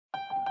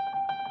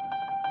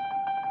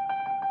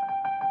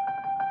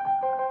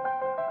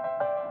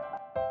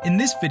In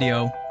this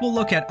video, we'll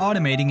look at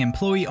automating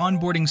employee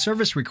onboarding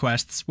service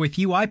requests with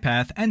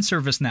UiPath and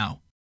ServiceNow.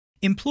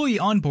 Employee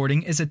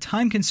onboarding is a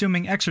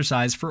time-consuming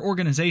exercise for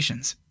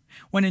organizations.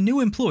 When a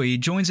new employee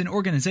joins an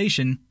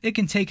organization, it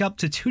can take up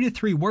to 2 to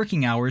 3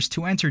 working hours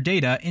to enter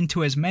data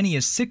into as many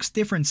as 6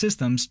 different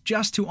systems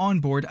just to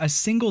onboard a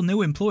single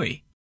new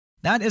employee.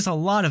 That is a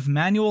lot of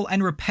manual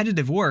and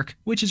repetitive work,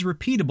 which is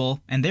repeatable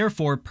and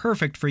therefore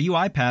perfect for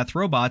UiPath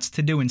robots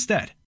to do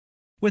instead.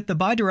 With the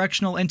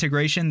bidirectional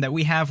integration that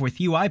we have with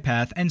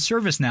UiPath and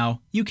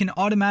ServiceNow, you can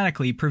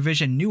automatically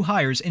provision new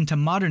hires into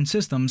modern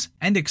systems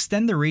and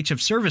extend the reach of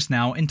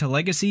ServiceNow into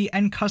legacy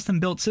and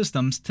custom-built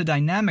systems to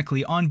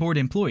dynamically onboard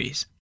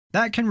employees.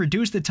 That can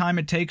reduce the time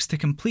it takes to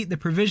complete the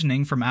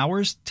provisioning from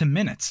hours to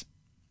minutes.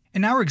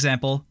 In our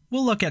example,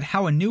 we'll look at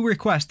how a new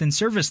request in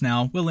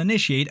ServiceNow will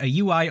initiate a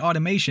UI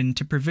automation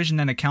to provision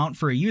an account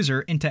for a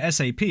user into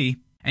SAP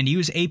and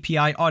use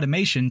API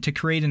automation to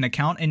create an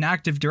account in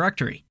Active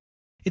Directory.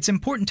 It's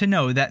important to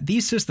know that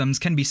these systems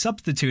can be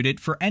substituted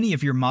for any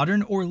of your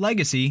modern or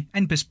legacy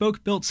and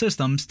bespoke-built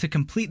systems to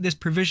complete this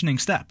provisioning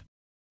step.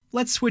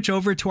 Let's switch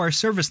over to our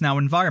ServiceNow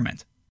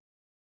environment.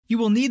 You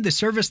will need the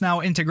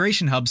ServiceNow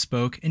Integration Hub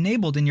spoke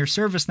enabled in your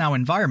ServiceNow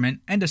environment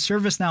and a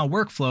ServiceNow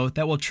workflow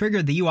that will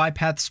trigger the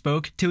UiPath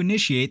spoke to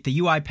initiate the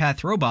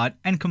UiPath robot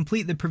and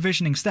complete the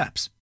provisioning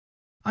steps.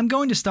 I'm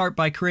going to start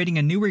by creating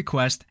a new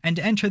request and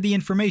enter the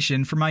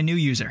information for my new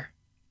user.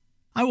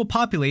 I will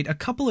populate a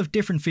couple of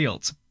different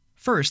fields.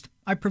 First,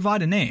 I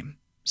provide a name,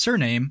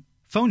 surname,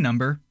 phone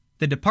number,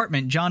 the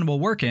department John will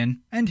work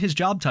in, and his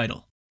job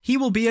title. He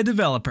will be a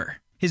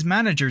developer, his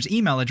manager's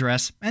email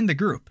address, and the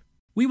group.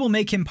 We will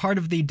make him part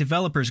of the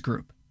developers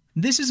group.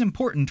 This is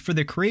important for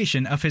the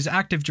creation of his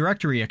Active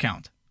Directory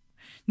account.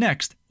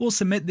 Next, we'll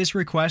submit this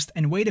request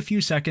and wait a few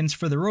seconds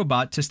for the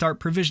robot to start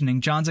provisioning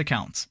John's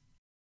accounts.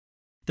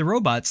 The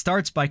robot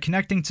starts by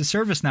connecting to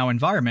ServiceNow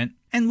environment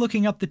and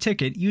looking up the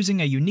ticket using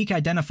a unique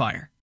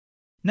identifier.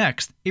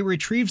 Next, it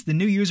retrieves the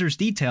new user's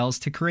details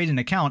to create an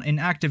account in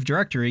Active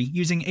Directory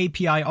using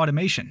API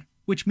automation,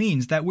 which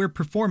means that we're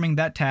performing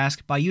that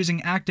task by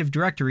using Active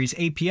Directory's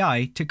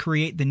API to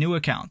create the new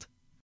account.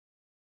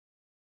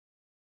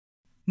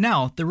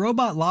 Now, the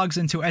robot logs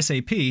into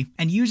SAP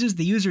and uses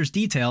the user's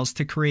details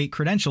to create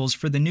credentials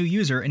for the new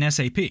user in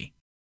SAP.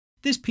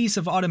 This piece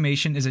of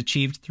automation is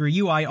achieved through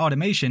UI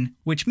automation,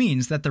 which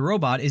means that the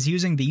robot is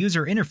using the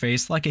user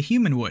interface like a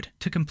human would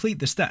to complete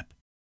the step.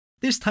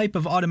 This type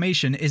of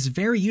automation is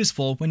very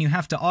useful when you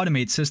have to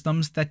automate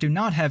systems that do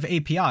not have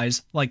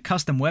APIs, like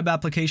custom web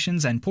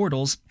applications and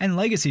portals, and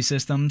legacy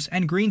systems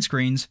and green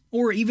screens,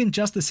 or even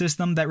just a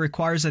system that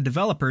requires a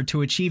developer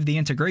to achieve the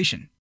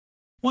integration.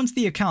 Once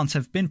the accounts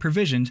have been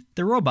provisioned,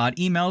 the robot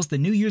emails the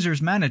new user's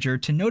manager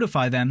to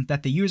notify them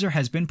that the user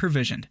has been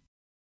provisioned.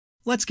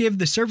 Let's give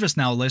the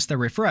ServiceNow list a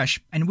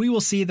refresh, and we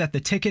will see that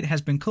the ticket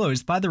has been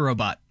closed by the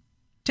robot.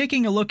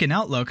 Taking a look in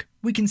Outlook,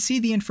 we can see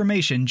the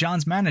information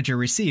John's manager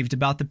received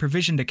about the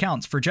provisioned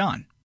accounts for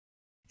John.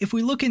 If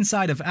we look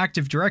inside of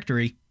Active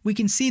Directory, we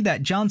can see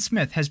that John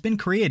Smith has been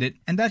created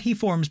and that he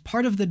forms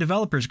part of the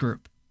developers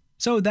group.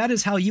 So that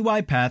is how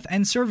UiPath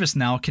and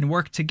ServiceNow can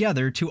work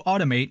together to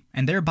automate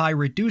and thereby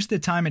reduce the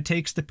time it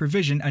takes to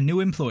provision a new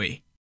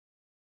employee.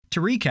 To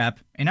recap,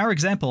 in our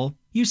example,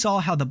 you saw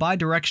how the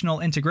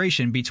bidirectional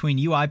integration between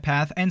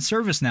UiPath and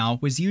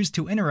ServiceNow was used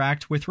to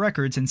interact with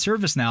records in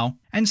ServiceNow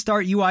and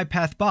start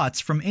UiPath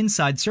bots from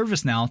inside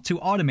ServiceNow to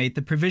automate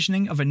the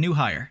provisioning of a new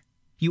hire.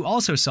 You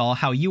also saw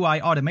how UI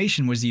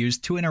automation was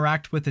used to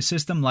interact with a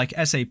system like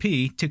SAP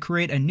to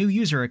create a new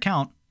user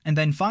account, and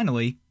then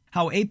finally,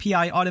 how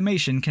API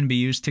automation can be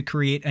used to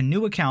create a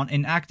new account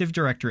in Active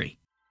Directory.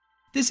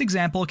 This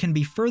example can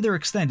be further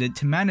extended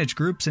to manage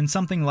groups in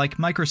something like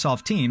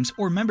Microsoft Teams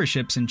or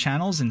memberships in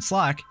channels in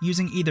Slack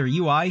using either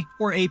UI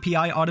or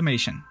API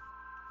automation.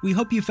 We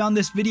hope you found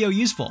this video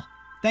useful.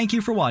 Thank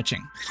you for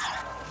watching.